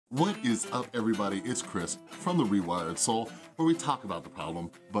What is up, everybody? It's Chris from the Rewired Soul, where we talk about the problem,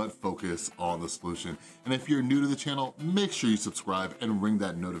 but focus on the solution. And if you're new to the channel, make sure you subscribe and ring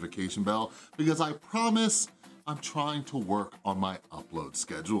that notification bell, because I promise I'm trying to work on my upload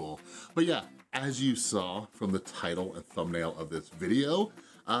schedule. But yeah, as you saw from the title and thumbnail of this video,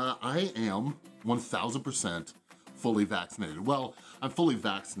 I am 1000% fully vaccinated. Well, I'm fully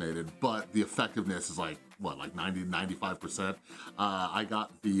vaccinated, but the effectiveness is like, what, like 90, 95%? I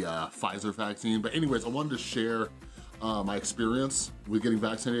got the Pfizer vaccine, but anyways, I wanted to share my experience with getting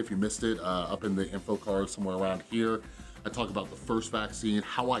vaccinated. If you missed it, up in the info card somewhere around here, I talk about the first vaccine,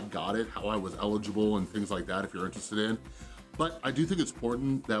 how I got it, how I was eligible, and things like that if you're interested in. But I do think it's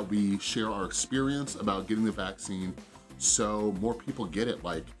important that we share our experience about getting the vaccine so more people get it.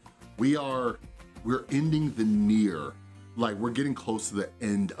 Like, we're ending the near, like we're getting close to the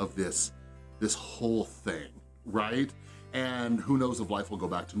end of this whole thing, right? And who knows if life will go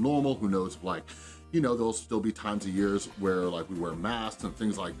back to normal, who knows if, like, you know, there'll still be times of years where like we wear masks and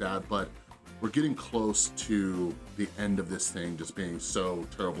things like that, but we're getting close to the end of this thing just being so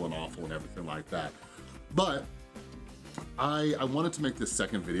terrible and awful and everything like that. But I wanted to make this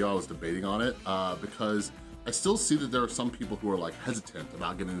second video. I was debating on it because I still see that there are some people who are like hesitant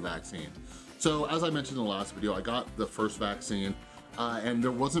about getting the vaccine. So as I mentioned in the last video, I got the first vaccine and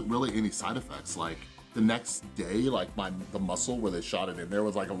there wasn't really any side effects. Like the next day, like the muscle where they shot it in there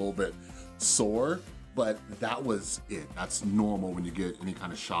was like a little bit sore, but that was it. That's normal when you get any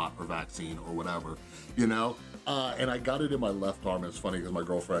kind of shot or vaccine or whatever, you know? And I got it in my left arm. It's funny because my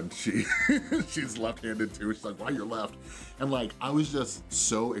girlfriend, she's left-handed too. She's like, why you're left? And like, I was just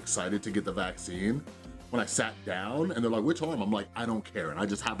so excited to get the vaccine. When I sat down and they're like, which arm? I'm like, I don't care. And I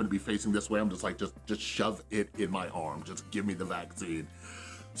just happen to be facing this way. I'm just like, just shove it in my arm. Just give me the vaccine.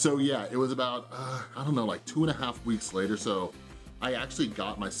 So yeah, it was about, I don't know, like 2.5 weeks later. So I actually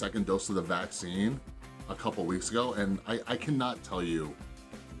got my second dose of the vaccine a couple weeks ago. And I cannot tell you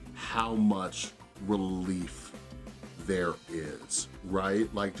how much relief there is,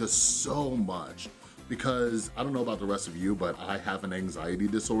 right? Like just so much, because I don't know about the rest of you, but I have an anxiety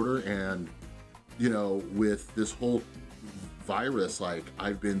disorder, and you know, with this whole virus, like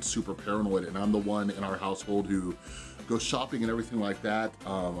I've been super paranoid, and I'm the one in our household who goes shopping and everything like that.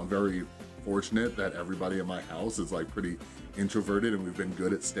 I'm very fortunate that everybody in my house is like pretty introverted and we've been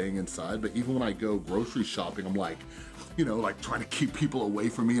good at staying inside. But even when I go grocery shopping, I'm like, you know, like trying to keep people away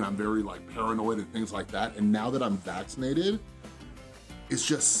from me, and I'm very like paranoid and things like that. And now that I'm vaccinated, it's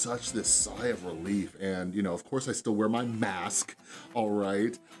just such this sigh of relief. And, you know, of course I still wear my mask, all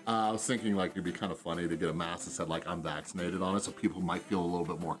right? I was thinking like it'd be kind of funny to get a mask that said like I'm vaccinated on it, so people might feel a little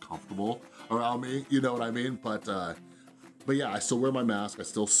bit more comfortable around me, you know what I mean? But yeah, I still wear my mask, I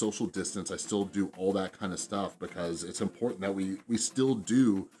still social distance, I still do all that kind of stuff, because it's important that we still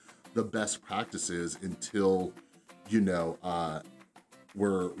do the best practices until, you know,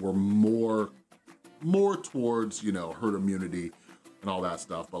 we're more towards, you know, herd immunity and all that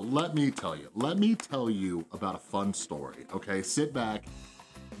stuff. But let me tell you about a fun story, okay? Sit back,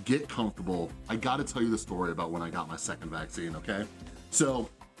 get comfortable. I gotta tell you the story about when I got my second vaccine, okay? So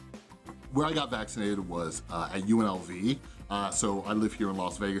where I got vaccinated was at UNLV. So I live here in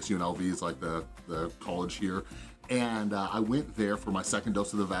Las Vegas. UNLV is like the college here. And I went there for my second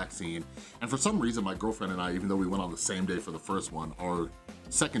dose of the vaccine. And for some reason, my girlfriend and I, even though we went on the same day for the first one, our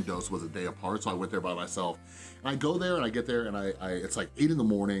second dose was a day apart, so I went there by myself. And I go there and I get there and it's like 8 in the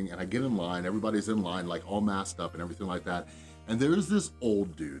morning, and I get in line, everybody's in line, like all masked up and everything like that. And there's this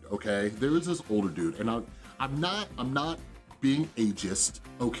old dude, okay? There is this older dude, and I'm not being ageist,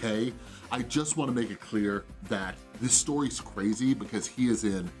 okay? I just wanna make it clear that this story's crazy because he is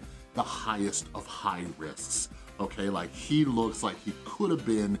in the highest of high risks, okay? Like he looks like he could have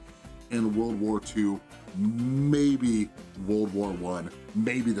been in World War II, maybe World War I,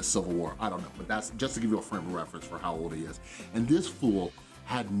 maybe the Civil War, I don't know, but that's just to give you a frame of reference for how old he is. And this fool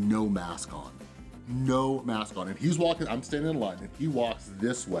had no mask on, and he's walking, I'm standing in line, and he walks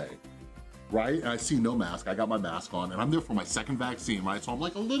this way, right? And I see no mask, I got my mask on, and I'm there for my second vaccine, right? So I'm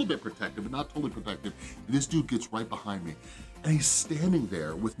like a little bit protected, but not totally protected. And this dude gets right behind me, and he's standing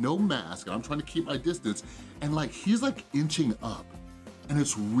there with no mask, and I'm trying to keep my distance, and like, he's like inching up, and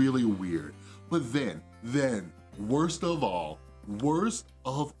it's really weird. But then, worst of all,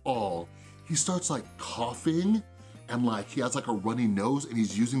 he starts like coughing, and like he has like a runny nose, and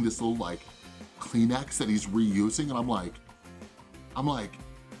he's using this little like Kleenex that he's reusing, and I'm like,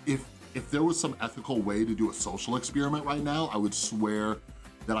 if there was some ethical way to do a social experiment right now, I would swear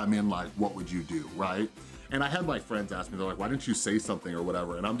that I'm in like, what would you do, right? And I had my friends ask me, they're like, why didn't you say something or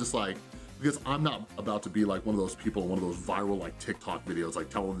whatever? And I'm just like, because I'm not about to be like one of those people in one of those viral like TikTok videos, like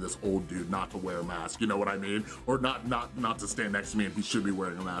telling this old dude not to wear a mask, you know what I mean? Or not to stand next to me and he should be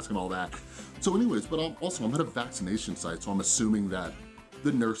wearing a mask and all that. So anyways, but I'm at a vaccination site, so I'm assuming that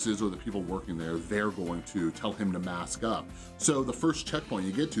the nurses or the people working there, they're going to tell him to mask up. So the first checkpoint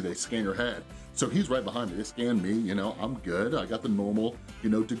you get to, they scan your head. So he's right behind me, they scan me, you know, I'm good. I got the normal, you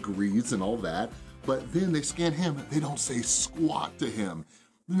know, degrees and all that. But then they scan him, they don't say squat to him.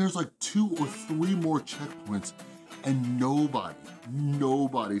 Then there's like 2 or 3 more checkpoints and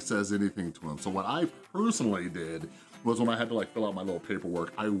nobody says anything to him. So what I personally did was when I had to like fill out my little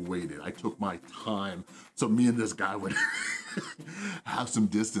paperwork, I waited, I took my time so me and this guy would have some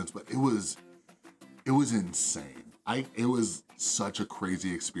distance, but it was insane. It was such a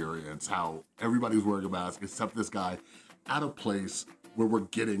crazy experience how everybody's wearing a mask except this guy at a place where we're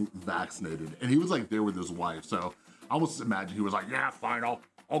getting vaccinated. And he was like there with his wife. So I almost imagine he was like, yeah, fine,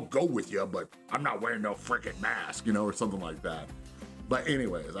 I'll go with you, but I'm not wearing no freaking mask, you know, or something like that. But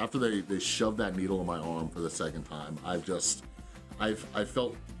anyways, after they shoved that needle in my arm for the second time, I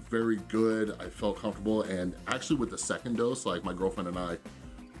felt very good, I felt comfortable, and actually with the second dose, like my girlfriend and I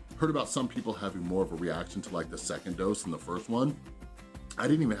heard about some people having more of a reaction to like the second dose than the first one. I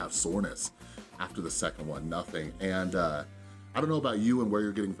didn't even have soreness after the second one, nothing. And I don't know about you and where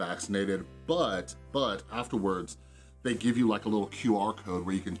you're getting vaccinated, but afterwards, they give you like a little QR code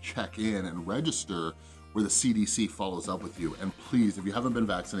where you can check in and register where the CDC follows up with you. And please, if you haven't been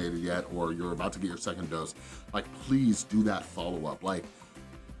vaccinated yet or you're about to get your second dose, like please do that follow-up. Like,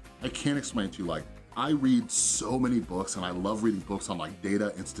 I can't explain to you, like, I read so many books and I love reading books on like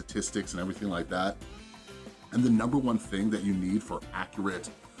data and statistics and everything like that. And the number one thing that you need for accurate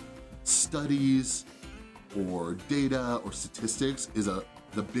studies or data or statistics is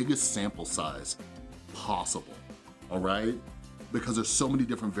the biggest sample size possible, all right? Because there's so many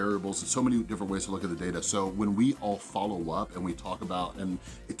different variables and so many different ways to look at the data. So when we all follow up and we talk about, and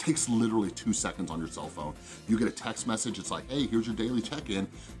it takes literally 2 seconds on your cell phone. You get a text message, it's like, hey, here's your daily check-in.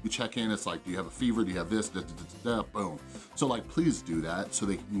 You check in, it's like, do you have a fever? Do you have this? Da, da, da, da, boom. So like, please do that so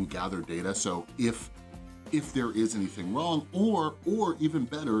they can gather data. So if there is anything wrong, or even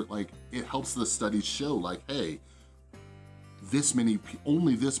better, like it helps the studies show like, hey,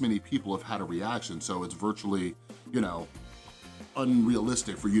 only this many people have had a reaction. So it's virtually, you know,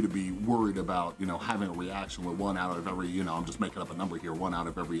 unrealistic for you to be worried about, you know, having a reaction with 1 out of every, you know, I'm just making up a number here, 1 out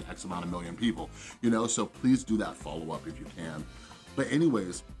of every X amount of million people, you know, so please do that follow-up if you can. But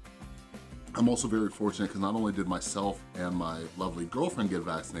anyways, I'm also very fortunate because not only did myself and my lovely girlfriend get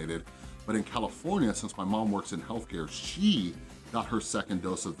vaccinated, but in California, since my mom works in healthcare, she got her second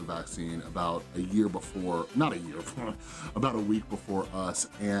dose of the vaccine about a year before, not a year, about a week before us.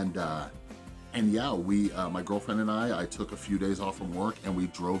 And yeah, my girlfriend and I took a few days off from work and we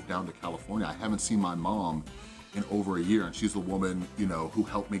drove down to California. I haven't seen my mom in over a year, and she's the woman, you know, who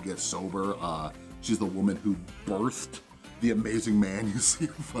helped me get sober. She's the woman who birthed the amazing man you see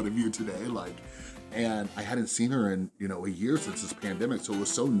in front of you today. Like, and I hadn't seen her in, you know, a year since this pandemic. So it was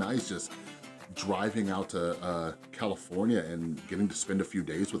so nice just driving out to California and getting to spend a few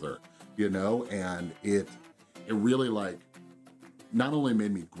days with her, you know, and it really like, not only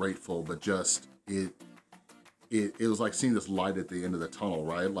made me grateful, but just it was like seeing this light at the end of the tunnel,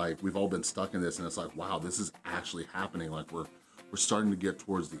 right? Like we've all been stuck in this and it's like, wow, this is actually happening. Like we're starting to get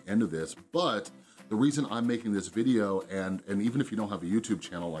towards the end of this. But the reason I'm making this video, and even if you don't have a YouTube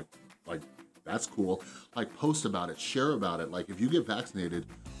channel, like that's cool, like post about it, share about it. Like if you get vaccinated,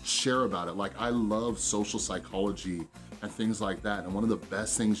 share about it. Like I love social psychology and things like that. And one of the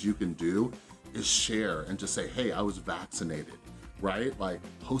best things you can do is share and just say, hey, I was vaccinated. Right? Like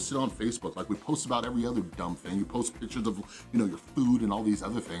post it on Facebook. Like we post about every other dumb thing. You post pictures of, you know, your food and all these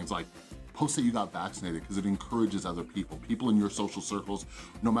other things. Like post that you got vaccinated because it encourages other people in your social circles,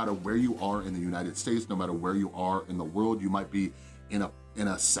 no matter where you are in the United States, no matter where you are in the world. You might be in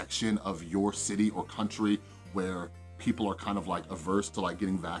a section of your city or country where people are kind of like averse to like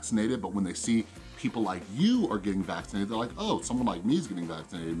getting vaccinated, but when they see people like you are getting vaccinated, they're like, oh, someone like me is getting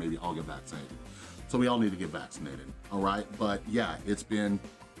vaccinated, maybe I'll get vaccinated. So we all need to get vaccinated, all right? But yeah, it's been,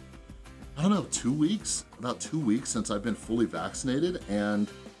 I don't know, 2 weeks, about 2 weeks since I've been fully vaccinated, and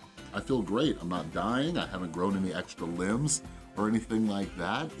I feel great. I'm not dying, I haven't grown any extra limbs or anything like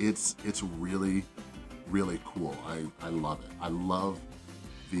that. It's really, really cool. I love it. I love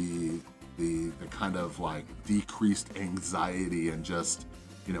the kind of like decreased anxiety and just,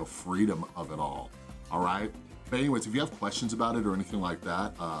 you know, freedom of it all right? But anyways, if you have questions about it or anything like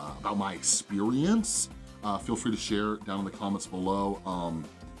that, about my experience, feel free to share down in the comments below.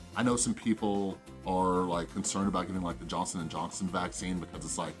 I know some people are like concerned about getting like the Johnson & Johnson vaccine because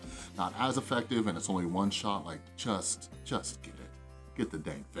it's like not as effective and it's only one shot. Like just get it. Get the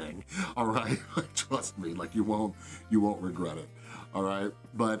dang thing, all right? Like, trust me, like you won't regret it, all right?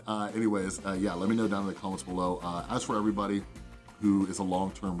 But anyways, yeah, let me know down in the comments below. As for everybody who is a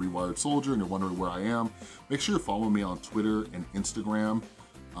long-term Rewired soldier and you're wondering where I am, make sure you're following me on Twitter and Instagram.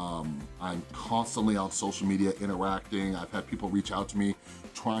 I'm constantly on social media interacting. I've had people reach out to me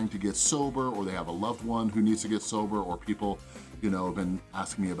trying to get sober, or they have a loved one who needs to get sober, or people, you know, have been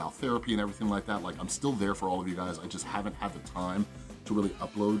asking me about therapy and everything like that. Like, I'm still there for all of you guys. I just haven't had the time to really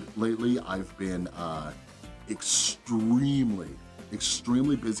upload lately. I've been extremely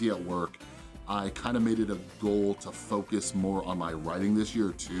busy at work. I kind of made it a goal to focus more on my writing this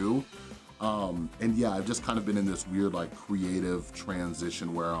year too. And yeah, I've just kind of been in this weird like creative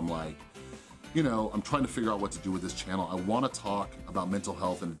transition where I'm like, you know, I'm trying to figure out what to do with this channel. I want to talk about mental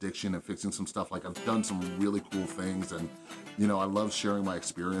health and addiction and fixing some stuff. Like, I've done some really cool things, and you know, I love sharing my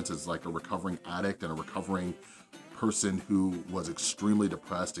experience as like a recovering addict and a recovering person who was extremely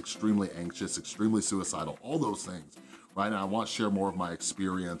depressed, extremely anxious, extremely suicidal, all those things, right? And I want to share more of my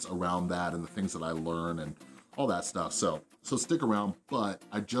experience around that and the things that I learn and all that stuff. So stick around, but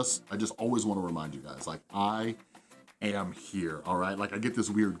I just always want to remind you guys, like, I am here, all right? Like, I get this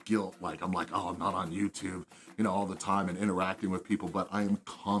weird guilt, like, I'm like, oh, I'm not on YouTube, you know, all the time and interacting with people, but I am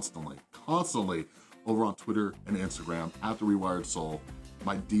constantly over on Twitter and Instagram at The Rewired Soul.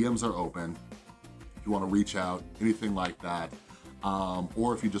 My DMs are open. If you want to reach out, anything like that,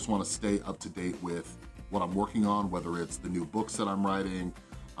 or if you just want to stay up to date with what I'm working on, whether it's the new books that I'm writing,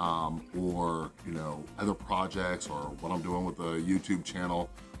 or, you know, other projects, or what I'm doing with the YouTube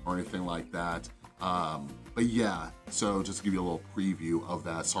channel or anything like that. But yeah, so just to give you a little preview of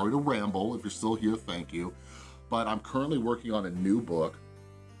that. Sorry to ramble. If you're still here, thank you. But I'm currently working on a new book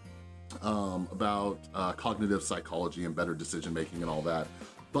about cognitive psychology and better decision making and all that.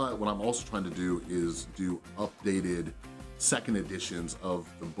 But what I'm also trying to do is do updated second editions of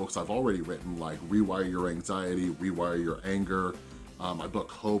the books I've already written, like Rewire Your Anxiety, Rewire Your Anger, my book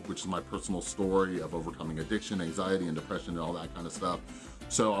Hope, which is my personal story of overcoming addiction, anxiety, and depression and all that kind of stuff.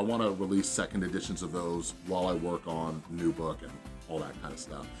 So I want to release second editions of those while I work on a new book and all that kind of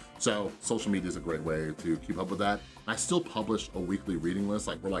stuff. So social media is a great way to keep up with that. I still publish a weekly reading list.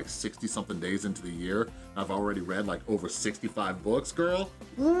 Like, we're like 60 something days into the year. I've already read like over 65 books, girl.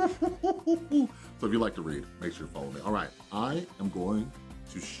 So if you like to read, make sure you follow me. All right, I am going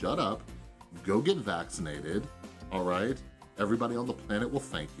to shut up, go get vaccinated, all right? Everybody on the planet will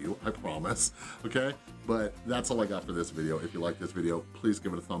thank you, I promise, okay? But that's all I got for this video. If you like this video, please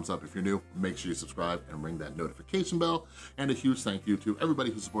give it a thumbs up. If you're new, make sure you subscribe and ring that notification bell. And a huge thank you to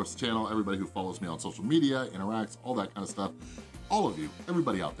everybody who supports the channel, everybody who follows me on social media, interacts, all that kind of stuff. All of you,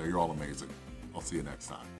 everybody out there, you're all amazing. I'll see you next time.